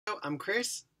I'm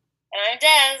Chris. And I'm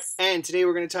Des. And today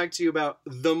we're going to talk to you about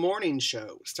The Morning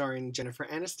Show, starring Jennifer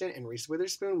Aniston and Reese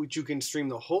Witherspoon, which you can stream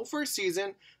the whole first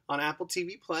season on Apple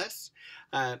TV Plus.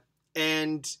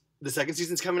 And the second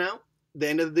season's coming out the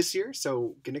end of this year,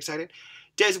 so getting excited.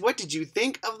 Des, what did you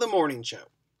think of The Morning Show?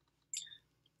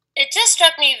 It just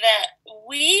struck me that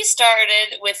we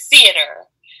started with theater,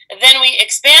 and then we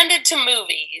expanded to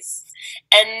movies,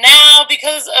 and now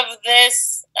because of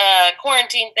this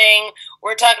quarantine thing,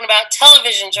 we're talking about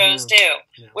television shows too.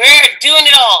 Yeah. We're doing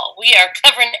it all. We are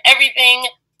covering everything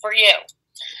for you.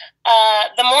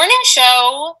 The Morning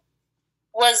Show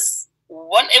was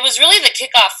it was really the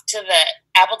kickoff to the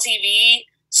Apple TV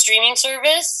streaming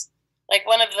service. Like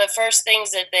one of the first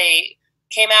things that they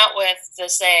came out with to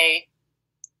say,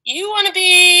 you want to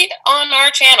be on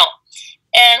our channel.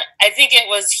 And I think it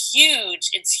was huge.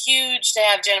 It's huge to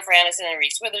have Jennifer Aniston and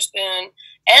Reese Witherspoon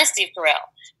and Steve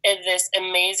Carell in this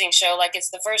amazing show. Like, it's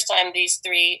the first time these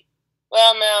three,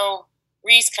 well, no,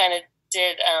 Reese kind of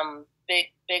did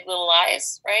Big Little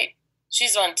Lies, right?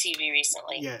 She's on TV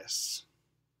recently. Yes.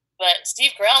 But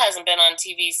Steve Carell hasn't been on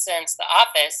TV since The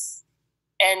Office.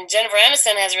 And Jennifer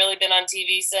Aniston hasn't really been on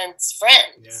TV since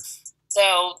Friends. Yes.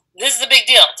 So this is a big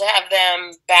deal to have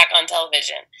them back on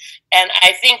television. And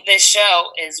I think this show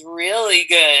is really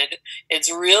good.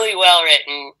 It's really well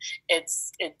written. It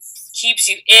keeps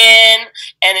you in,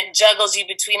 and it juggles you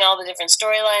between all the different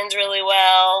storylines really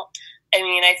well. I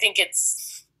mean, I think it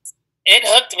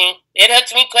hooked me. It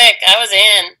hooked me quick. I was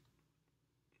in.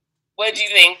 What do you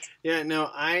think? Yeah, no,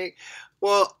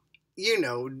 well, you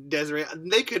know, Desiree,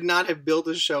 they could not have built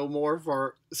a show more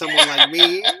for someone like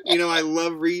me. You know, I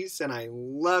love Reese, and I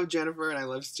love Jennifer, and I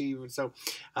love Steve. And so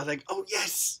I was like, oh,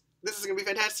 yes, this is going to be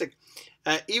fantastic.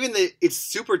 It's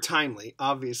super timely,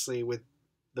 obviously, with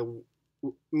the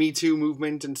Me Too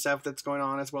movement and stuff that's going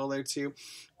on as well there, too.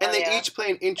 And they each play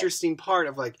an interesting part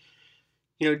of, like,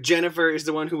 you know, Jennifer is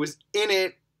the one who was in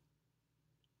it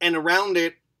and around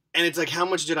it. And it's like, how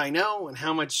much did I know and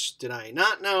how much did I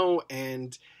not know?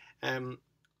 And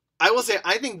I will say,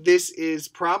 I think this is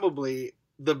probably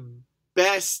the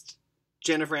best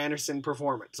Jennifer Aniston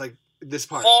performance, like this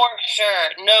part. For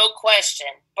sure. No question.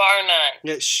 Bar none.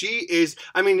 Yeah, she is,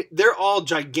 I mean, they're all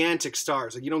gigantic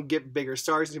stars. Like, you don't get bigger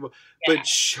stars than people. Yeah. But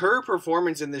her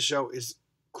performance in this show is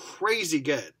crazy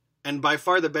good. And by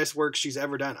far the best work she's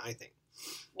ever done, I think.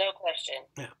 No question.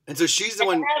 Yeah. And so she's the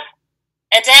one.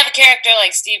 And to have a character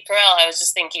like Steve Carell, I was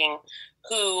just thinking,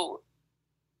 who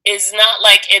is not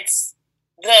like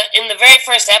in the very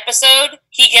first episode,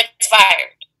 he gets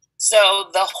fired. So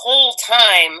the whole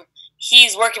time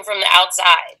he's working from the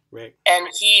outside. Right. And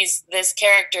he's this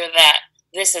character that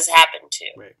this has happened to.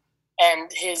 Right.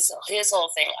 And his whole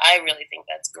thing, I really think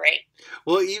that's great.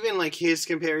 Well, even like his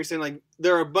comparison, like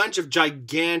there are a bunch of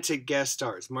gigantic guest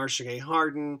stars, Marsha Gay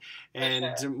Harden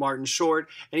and Martin Short,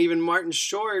 and even Martin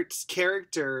Short's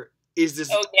character is this.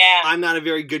 Oh yeah. I'm not a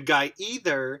very good guy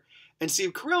either. And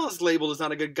Steve Carell is labeled as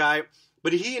not a good guy,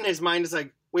 but he in his mind is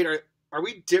like, wait, are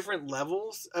we different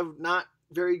levels of not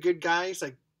very good guys?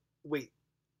 Like, wait,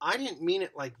 I didn't mean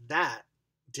it like that,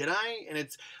 did I? And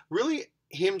it's really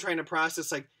him trying to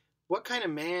process, like, what kind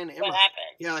of man am I? What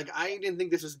happened? Yeah, like, I didn't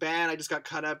think this was bad. I just got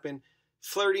caught up in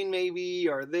flirting maybe,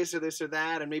 or this or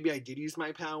that, and maybe I did use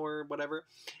my power, whatever.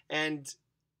 And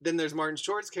then there's Martin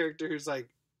Short's character who's like,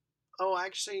 oh,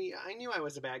 actually, I knew I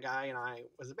was a bad guy, and I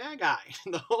was a bad guy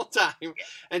the whole time. Yeah.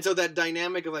 And so that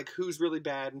dynamic of, like, who's really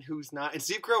bad and who's not. And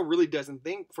Steve Carell really doesn't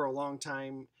think for a long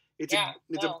time. I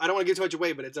don't want to give too much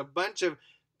away, but it's a bunch of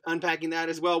unpacking that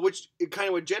as well, which is kind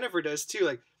of what Jennifer does, too.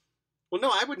 Like, well,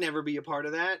 no, I would never be a part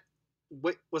of that.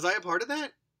 What, was I a part of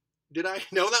that? Did I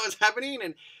know that was happening?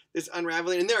 And this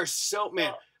unraveling. And there are this whole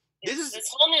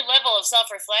new level of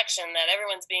self-reflection that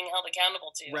everyone's being held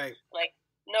accountable to. Right. Like,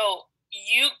 no,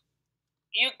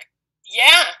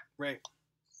 yeah. Right.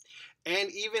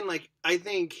 And even, like, I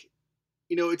think,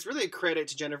 you know, it's really a credit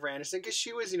to Jennifer Aniston because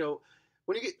she was, you know,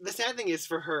 the sad thing is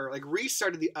for her, like, Reese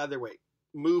started the other way.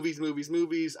 Movies.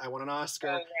 I won an Oscar.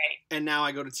 Oh, right. And now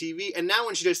I go to TV. And now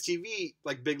when she does TV,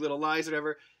 like Big Little Lies or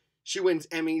whatever, she wins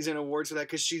Emmys and awards for that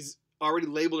because she's already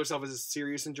labeled herself as a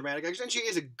serious and dramatic actress. And she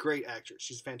is a great actress.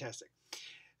 She's fantastic.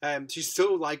 She's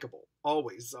so likable.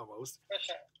 Always, almost. For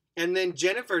sure. And then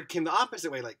Jennifer came the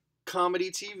opposite way, like comedy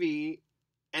TV.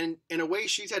 And in a way,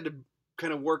 she's had to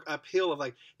kind of work uphill of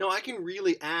like, no, I can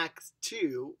really act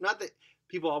too. Not that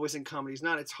people always think comedy's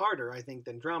not. It's harder, I think,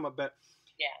 than drama. But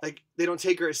like, they don't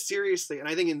take her as seriously. And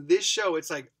I think in this show, it's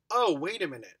like, oh, wait a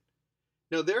minute.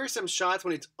 No, there are some shots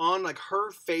when it's on, like,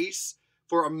 her face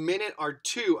for a minute or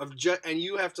two of and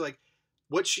you have to, like,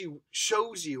 what she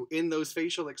shows you in those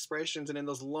facial expressions and in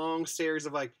those long stares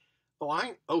of, like,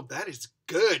 That is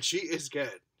good. She is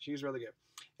good. She's really good.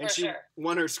 And For she sure.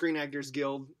 won her Screen Actors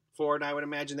Guild for it. And I would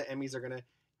imagine the Emmys are going to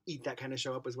eat that kind of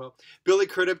show up as well. Billy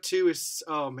Crudup, too, is,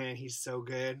 oh man, he's so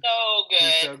good. So good.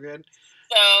 He's so good.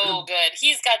 So good.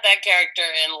 He's got that character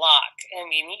in lock. I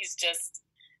mean, he's just,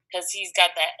 because he's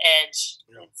got that edge.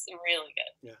 Yeah. It's really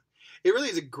good. Yeah. It really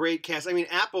is a great cast. I mean,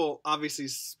 Apple obviously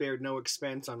spared no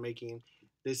expense on making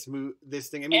this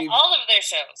thing. I mean, all of their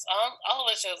shows, all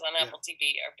the shows on Apple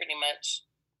TV are pretty much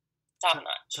top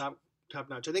notch. Top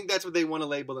notch. I think that's what they want to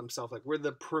label themselves. Like, we're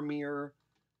the premier.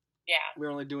 Yeah. We're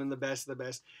only doing the best of the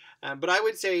best. But I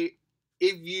would say,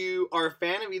 if you are a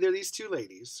fan of either of these two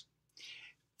ladies,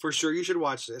 for sure you should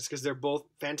watch this because they're both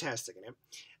fantastic in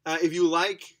it. If you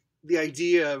like the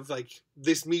idea of like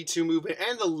this Me Too movement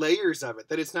and the layers of it,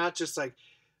 that it's not just like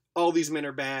all these men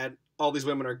are bad, all these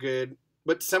women are good,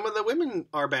 but some of the women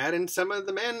are bad and some of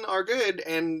the men are good,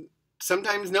 and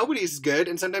sometimes nobody's good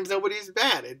and sometimes nobody's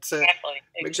bad. It's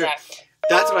exactly. Sure,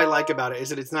 that's what I like about it, is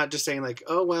that it's not just saying like,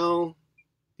 oh well,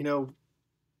 you know,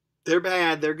 they're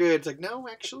bad, they're good. It's like, no,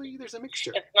 actually, there's a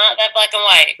mixture. It's not that black and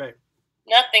white. Right.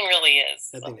 Nothing really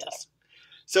is. Nothing is.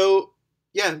 So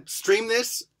yeah, stream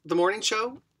this, The Morning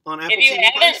Show, on Apple TV+. If you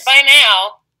haven't by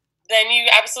now, then you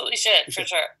absolutely should, for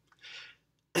sure.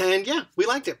 And yeah, we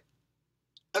liked it.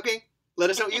 Okay, let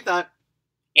us know what you thought.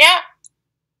 Yeah.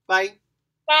 Bye.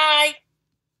 Bye.